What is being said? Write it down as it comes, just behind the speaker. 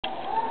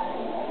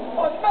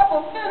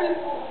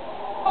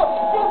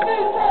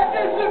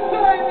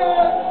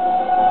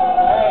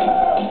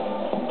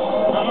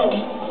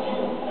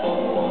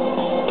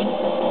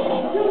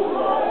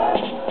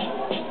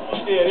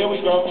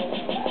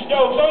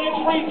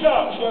freeze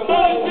up.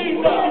 Throw your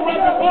feet up. You ready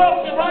to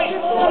walk it, right?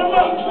 Put them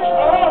up.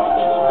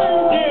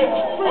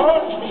 Yeah. Throw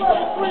up.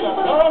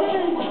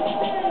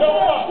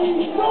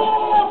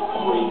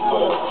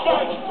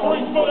 3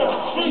 for the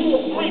street,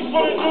 3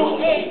 for the new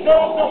age.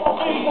 Dogs on my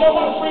feet. Throw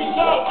my freeze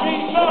up.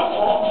 Beat up.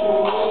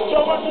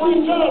 Throw my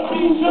freeze up.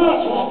 Beat up.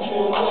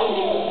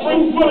 3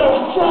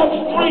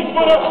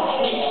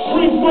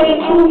 for the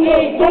new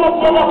age.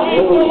 Dogs on my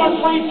feet. Throw my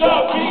freeze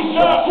up. Beat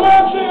up. Throw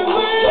my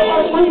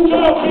freeze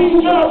up.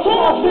 Beat up.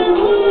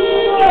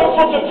 Yeah,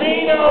 from the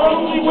beat now,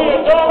 usually wear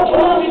dogs.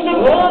 She's a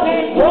dog.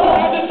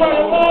 I just try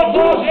to more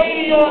dogs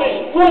 80 on it.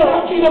 I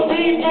see the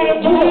beat, man.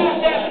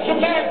 To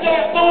match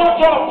that dog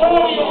drop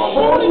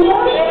 40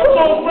 on it. Air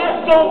so fresh,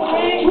 so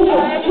clean.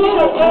 I need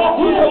a dog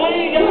to the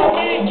league. And I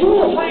mean,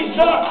 freeze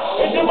up.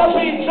 And then my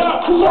beats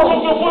up. From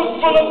the woods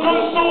full of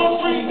good, so I'm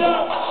freeze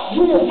up.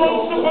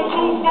 Smoke the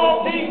balloon, so I'm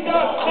beat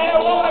up. Now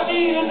all I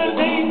need is a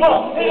diva.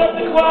 Hit up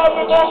the club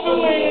and walk the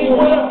lean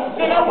with her.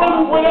 Then I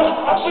rock with her.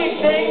 I beat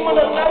game with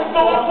a knife,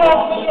 so I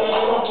walk with her.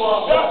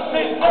 Got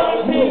 6,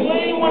 17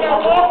 lean when I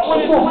walk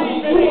with it.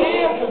 Freeze in the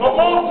air. I'm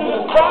on to the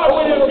spot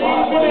with it.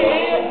 Freeze in the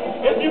air.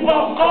 If you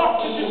want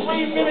soft, just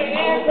freeze in the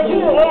air. Cause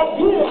you walk.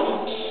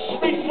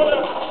 3 for the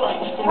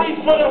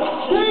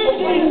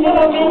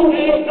new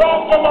age.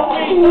 Dog on my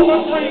feet. Throw my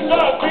freeze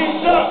up.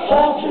 Beat up.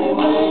 Throw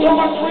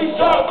my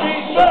freeze up.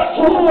 Beat up.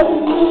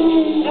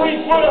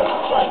 3 for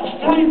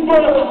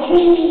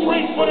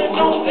the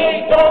new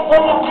age. Dog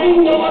on my feet.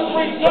 Throw my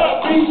freeze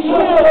up. Beat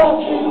up.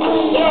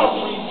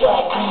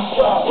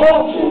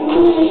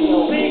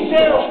 Beat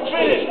down,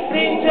 finish,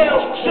 beat down,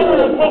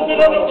 sugar,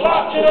 posted on the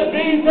block to the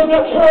D's and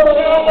the curve.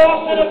 Now I'm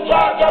off to the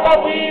spot, got my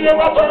weed and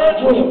my bird.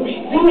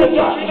 You can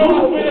drop, you know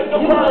I finish the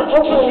bird.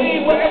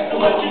 Proceed with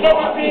excellence, you know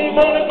my team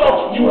on the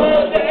go. You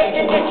heard the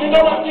excellence, you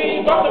know my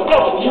team about to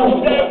blow.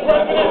 That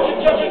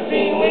president, the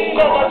 17 lean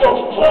on my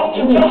dough. Walk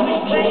the dough,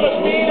 this green looks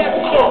mean at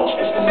the show.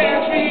 It's the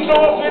nasty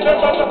north in the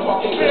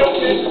motherfucking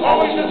building.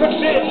 Always in some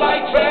shit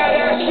like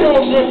badass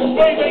children.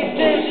 Baby,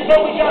 you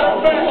know we got a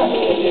back.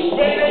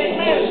 They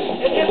miss,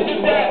 and this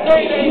is that,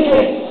 they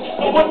miss.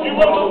 So if you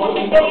rollin' with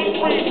me, know you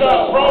freeze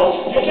up,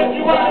 bro. And if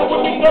you riding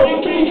with me, know you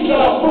beat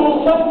up,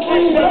 fool.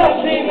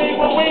 317 leave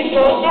what we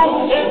gon'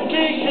 do.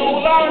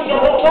 MPQ,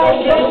 Lonzo,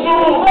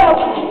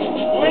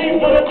 leave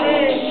for the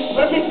bean.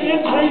 Let me see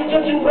it freeze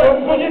if you rep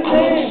for your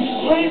team.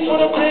 Leave for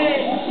the bean,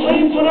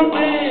 leave for the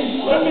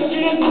bean. Let me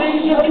see it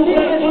freeze if you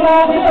rep for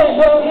the team.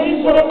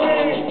 Leave for the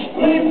bean,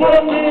 leave for the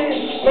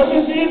bean. Let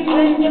me see it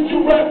freeze if you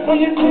rep for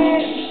your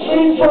team.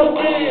 Leave for the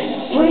bean,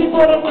 leave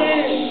for the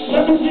bean.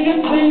 Let me see it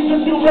freeze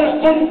if you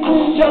rep for your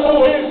team.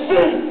 Yellow and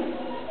sing.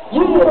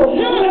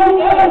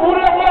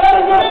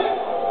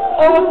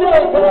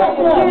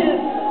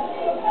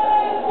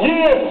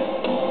 Yeah.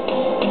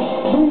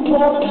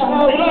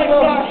 You like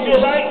fly shit,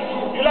 right?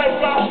 You like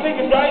fly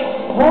sneakers, right?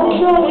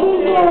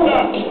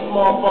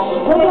 Motherfucker.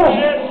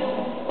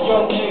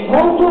 Young G. I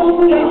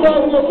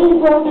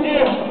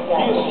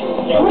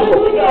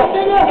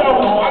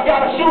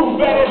got a shoe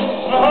fetish.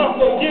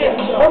 Yeah.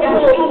 I got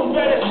a shoe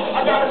fetish.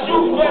 I got a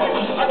shoe fetish.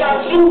 I got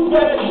a shoe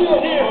fetish.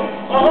 Yeah.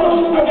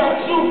 I got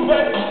a shoe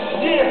fetish.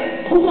 Yeah.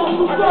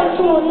 I got a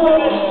shoe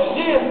fetish.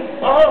 Yeah.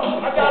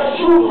 I got a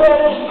shoe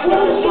fetish. I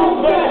got a shoe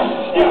fetish.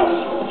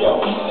 Yeah.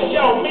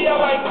 Yo, me, I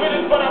like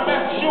fitness, but I'm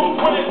at the shoes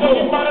with it, so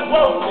you might as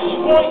well.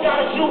 Boy,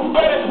 got a shoe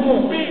fetish.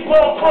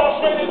 Speedball,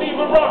 cross training,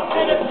 even rock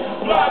tennis.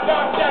 Fly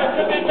down status,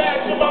 cause they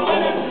match in my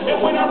linen.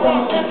 And when I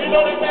rock this, you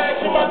know they match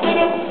in my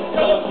denim.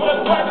 Tell us for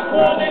the practice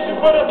coordination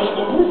for the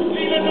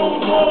see the new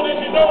Jordan,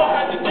 you know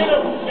I had to get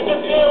them. And the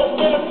deal,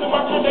 fit them to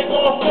my crew, they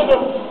gon' fit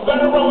them.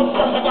 Better roll with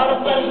I got a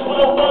fetish for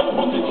the ones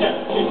with the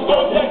check. It's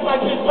on deck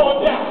like it's on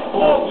down.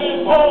 Balls to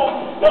the ball,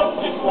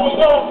 dump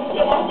 6.0.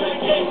 Yeah, my fit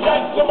game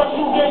tight, so my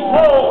shoe game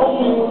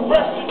roll.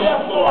 Rest to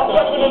death, so I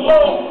left it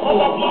alone. On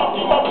my block,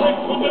 keep my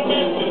bricks with the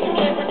business. In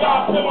case I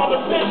got still on the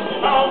fence.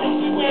 I don't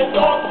usually wear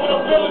dogs with a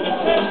bill in the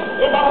fence.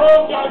 And my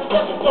home got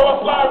expression, so I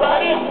slide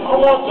right in. I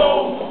want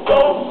those,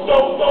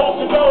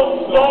 and those.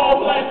 So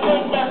all black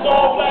tips, back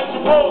all black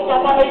Chipotle.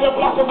 Got my hater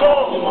block of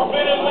doors. My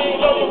bitter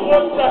lean, low your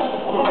voice press.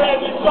 For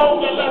red and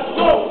soul, then let's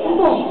go.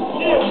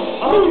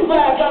 Yeah, I'm really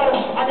bad,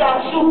 I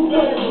got a shoe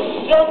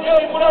fetish. Young A,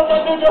 what up, my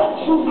nigga?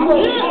 I'm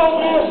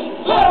over here.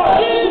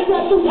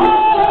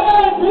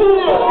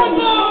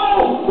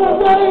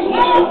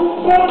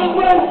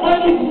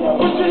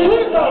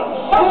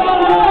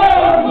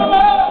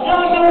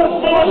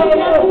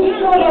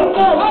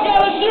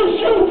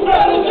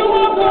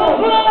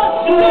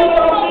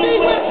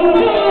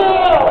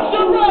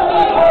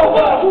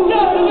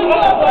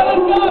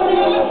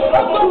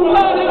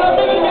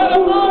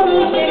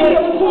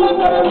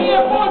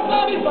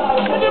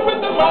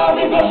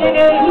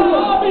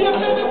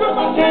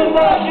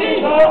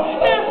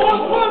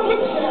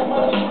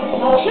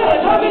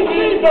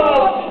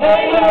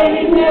 Hey,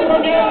 ladies, here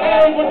from your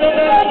A with the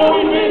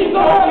Louis V.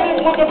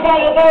 With the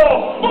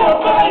fireball. More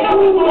fire, I'm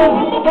a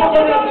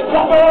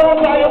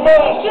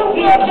fireball.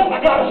 Yeah, I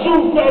got a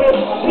shoe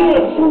fetish.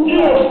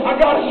 Yeah, I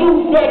got a shoe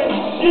fetish.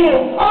 Yeah,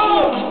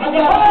 I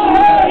got a shoe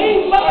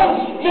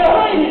fetish.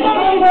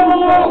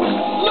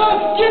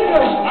 Let's get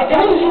it. I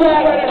got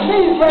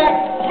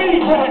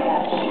meatrack.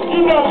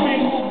 You know me.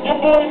 Your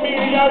boy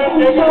Meaty out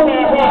in there. Got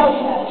that house.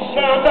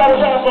 Now I gotta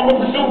rap. I'm a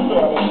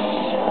producer.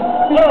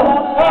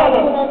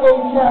 Holla.